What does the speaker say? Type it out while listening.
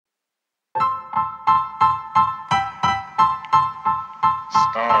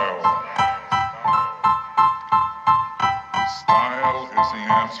Style. Style is the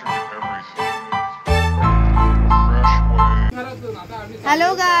answer to everything. A fresh way. Hello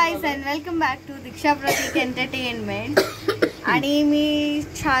guys and welcome back to Diksha Pratik entertainment. आणि मी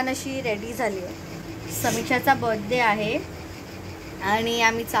छान अशी ready झाली आहे. समीक्षाचा birthday आहे आणि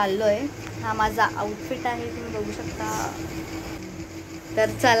आम्ही चाललोय. हा माझा आउटफिट आहे, तुम्ही बघू शकता. तर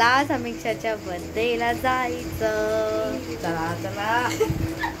चला समीक्षाच्या बर्थडेला जायचं. चला चला.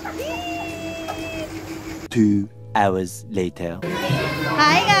 2 hours later.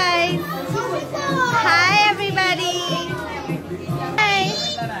 Hi guys. Hi everybody. Hi.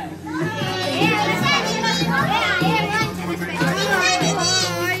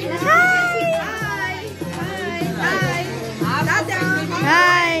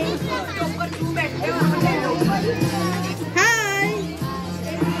 Hi.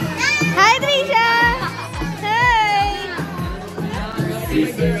 Hi Trisha. Hey.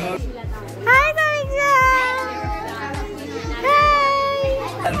 Hi Samiksha.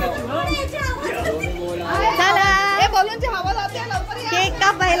 चला केक का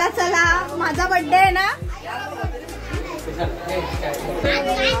पहिला. चला माझा बर्थडे आहे ना.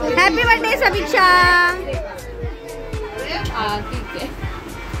 हॅपी बर्थडे समीक्षा.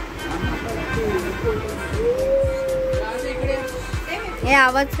 हे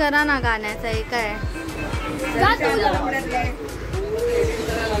आवाज करा ना गाण्याचा. हे काय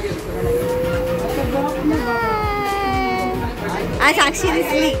आज साक्षी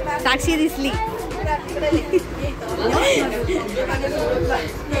दिसली. साक्षी दिसली.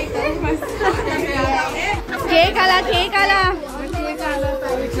 केक आला. केक आला.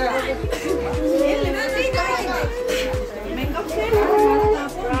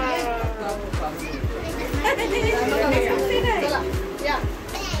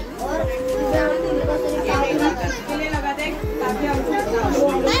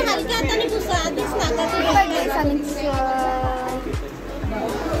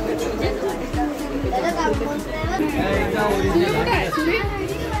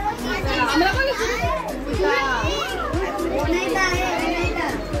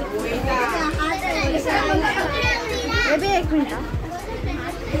 एक मिनिट.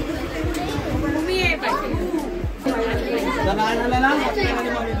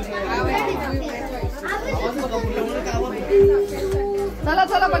 चला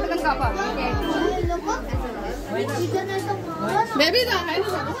चला पटकन कापा. बेबी जा आहे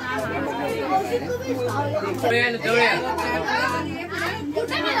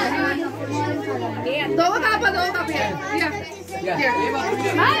दो कापा.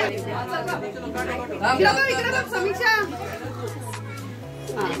 समीक्षा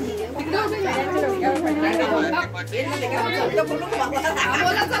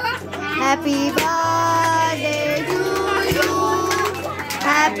Happy birthday to you.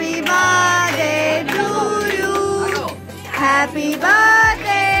 Happy birthday to you. Happy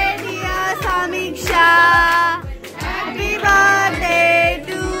birthday dear Samiksha. Happy birthday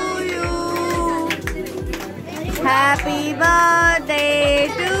to you. Happy birthday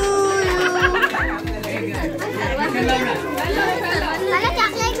to you.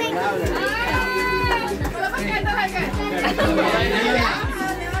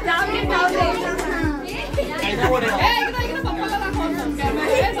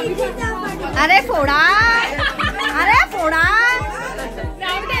 अरे फोड़ा. अरे फोड़ा.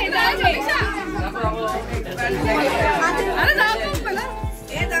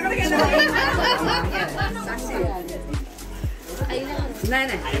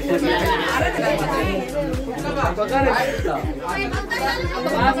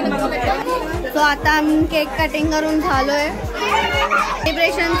 तो आता आम्ही केक कटिंग करून झालोय.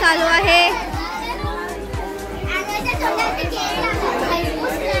 सेलिब्रेशन चालू आहे.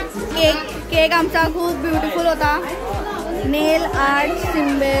 केक आमचा खूप ब्युटिफुल होता. नेल आर्ट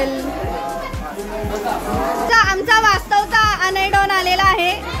सिम्बल. आमचा वास्तवचा अनेडॉन आलेला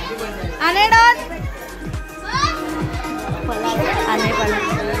आहे. अनेडॉन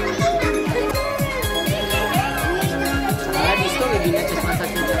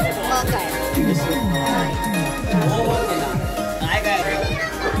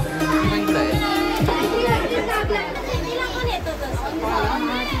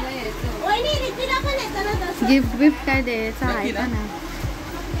गिफ्ट बिफ्ट काय द्यायचं आहे का नाही.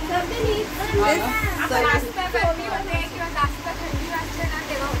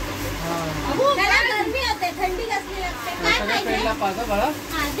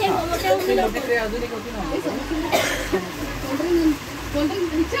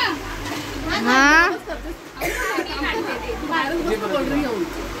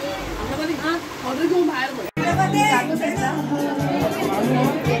 ऑर्डर घेऊन बाहेर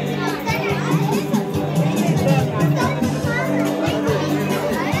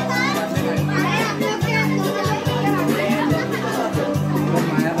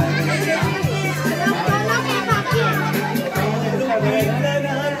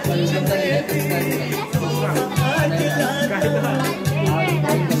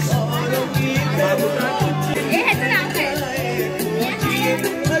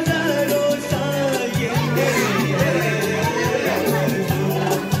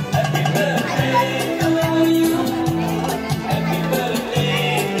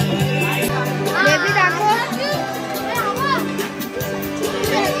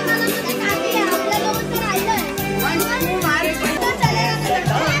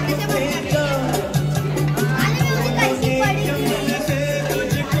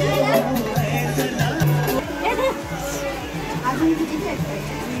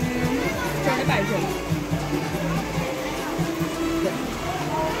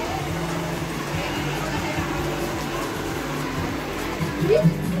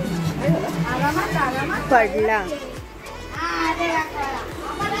पडला.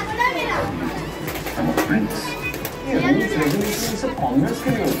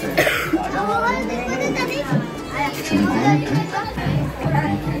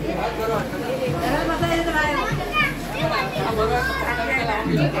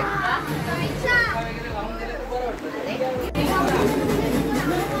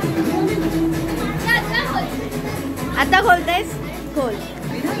 आता खोलतेस? खोल.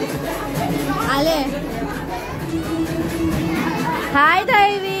 आले. हाय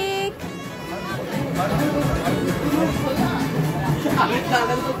दैविक.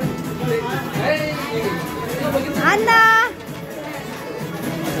 अन्ना.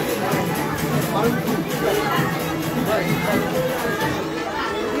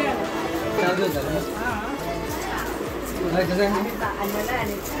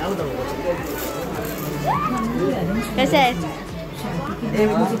 कैसे है?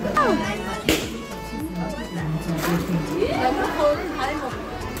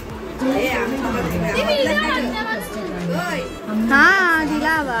 हाँ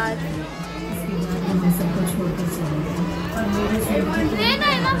दिला आवाज.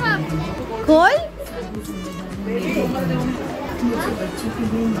 खोल.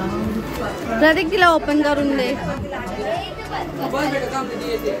 प्रतीक तिला ओपन करून दे.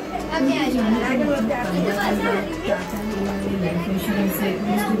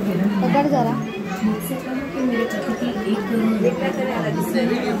 पकड़ जरा.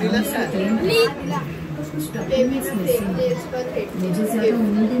 मुझे ज्यादा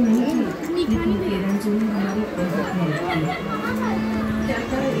उम्मीदें नहीं थी, लेकिन किरण जी ने हमारी बहुत मदद की.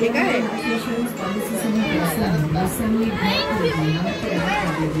 पॉलिसी से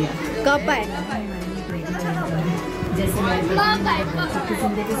कप है. जैसे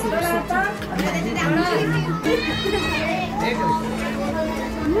जिंदगी सुरक्षित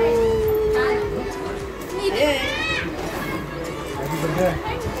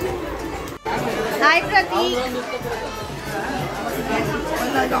हाय प्रतीक.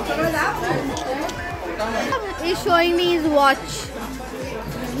 He's showing me his watch.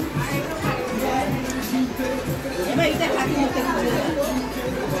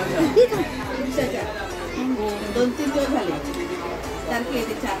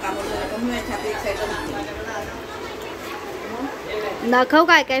 दाखव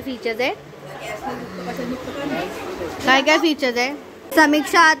काय काय फीचर्स आहे. काय काय फीचर्स आहे.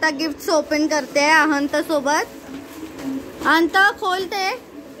 समीक्षा आता गिफ्ट्स ओपन करते अहंत सोबत. अहंत खोलते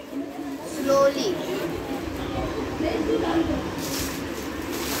स्लोली.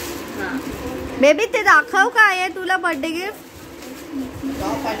 बेबी ते दाखव काय आहे तुला बर्थडे गिफ्ट.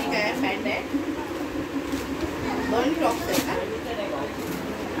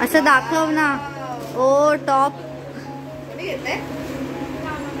 असं दाखव ना. ओ टॉप.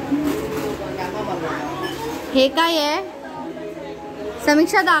 हे काय आहे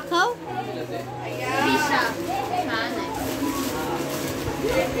समीक्षा दाखव.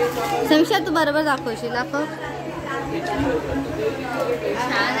 समीक्षा तू बरोबर दाखवशील. दाखव.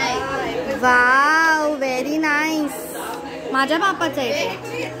 Wow very nice. माझ्या बापाचं आहे.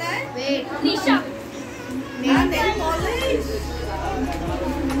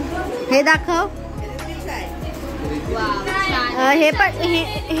 हे दाखव.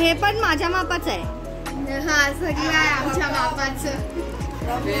 हे पण माझ्या मापाचं आहे. हा सगळं आहे आमच्या बापाचं.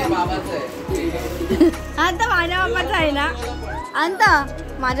 आता माझ्या बापाचं आहे ना. अंत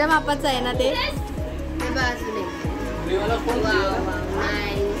माझ्या बापाचं आहे ना ते.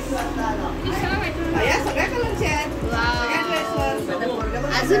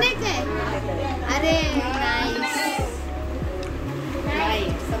 अजून एक आहे. अरे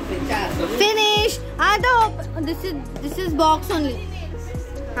फिनिश. आता दिस इज बॉक्स ओनली.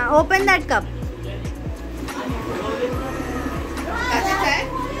 हा ओपन दॅट कप.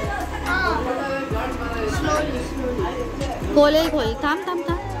 खोले खोल. थांब थांब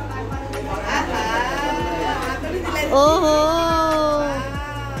थांब. ओहो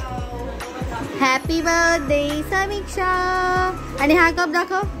हॅपी बर्थडे समीक्षा. आणि हा कप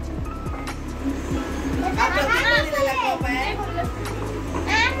दाखव.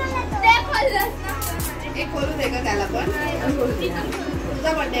 खोलू दे का त्याला पण.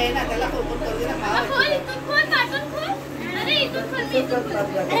 तुझा बर्थडे आहे ना त्याला ओपन करू दे ना.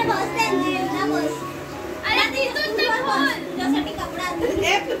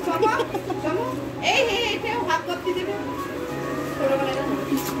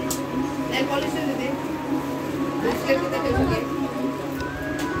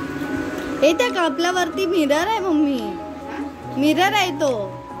 हे त्या कपल्यावरती मिरर आहे मम्मी, मिरर आहे तो.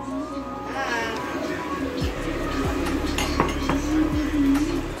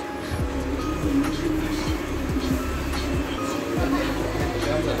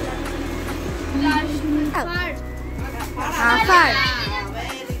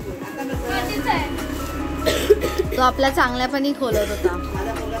 तो आपला चांगल्यापणी खोलत होता.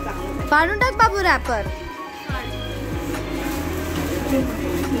 पाडून टाक बाबू रॅपर.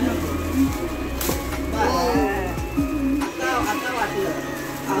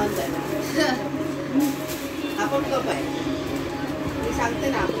 आपण कप आहे, मी सांगते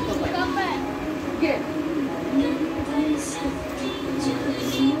ना आपण कप आहे.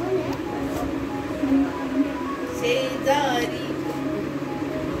 शेजारी.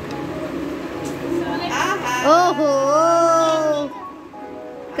 ओहो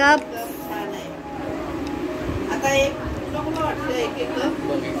कप. छान आहे. आता एक नको वाटतं एक एक कप.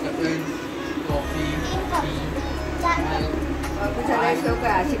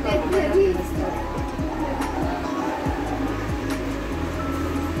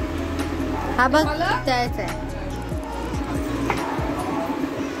 हा बघ त्याच आहे.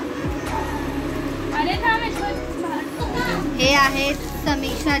 हे आहेत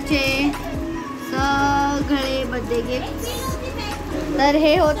समीक्षाचे सगळे बर्थडे गिफ्ट. तर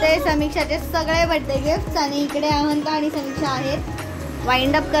हे होते समीक्षाचे सगळे बर्थडे गिफ्ट. आणि इकडे अहंता आणि समीक्षा आहेत,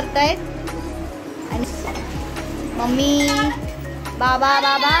 वाइंड अप करतायत. आणि मम्मी बाबा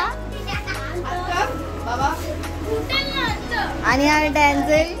बाबा बाबा आणि हा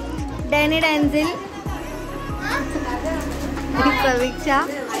डॅन्झिल डॅनी डॅन्झिल समीक्षा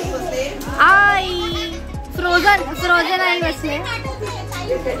आई फ्रोझन फ्रोझन आई बसले.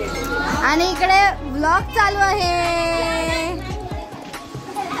 आणि इकडे व्लॉग चालू आहे.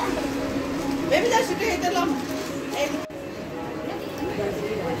 बेबी जा शिके इथे लाव.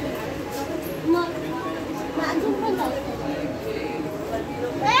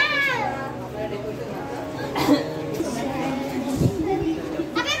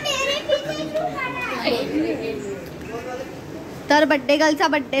 तर बड्डे गर्लचा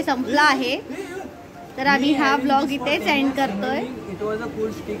बड्डे संपला आहे. तर आम्ही हा ब्लॉग इथेच एंड करतोय.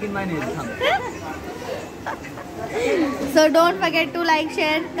 So don't forget to like,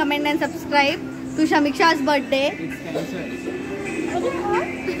 share, comment and subscribe to Samiksha's birthday.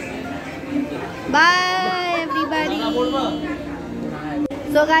 Bye everybody.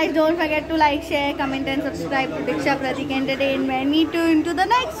 So guys, don't forget to like, share, comment and subscribe to Diksha Pratik Entertainment. Meet you into the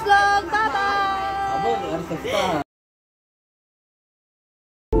next vlog. Bye bye.